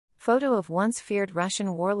Photo of once feared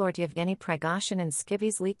Russian warlord Yevgeny Prigozhin and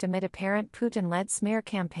Skivvies leaked amid apparent Putin-led smear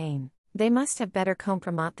campaign. They must have better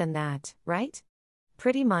compromat than that, right?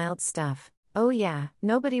 Pretty mild stuff. Oh yeah,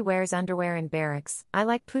 nobody wears underwear in barracks. I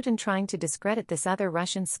like Putin trying to discredit this other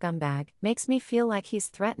Russian scumbag. Makes me feel like he's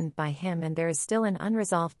threatened by him and there is still an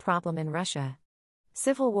unresolved problem in Russia.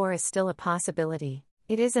 Civil war is still a possibility.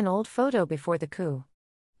 It is an old photo before the coup.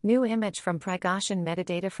 New image from Prigozhin.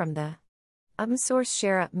 Metadata from the source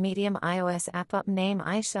share up medium iOS app up name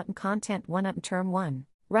iShut content 1 up term 1.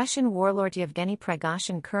 Russian warlord Yevgeny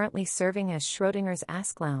Prigozhin currently serving as Schrodinger's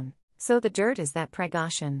ass clown. So the dirt is that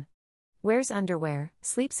Prigozhin wears underwear,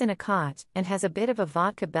 sleeps in a cot, and has a bit of a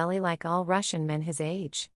vodka belly like all Russian men his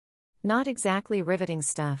age. Not exactly riveting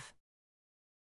stuff.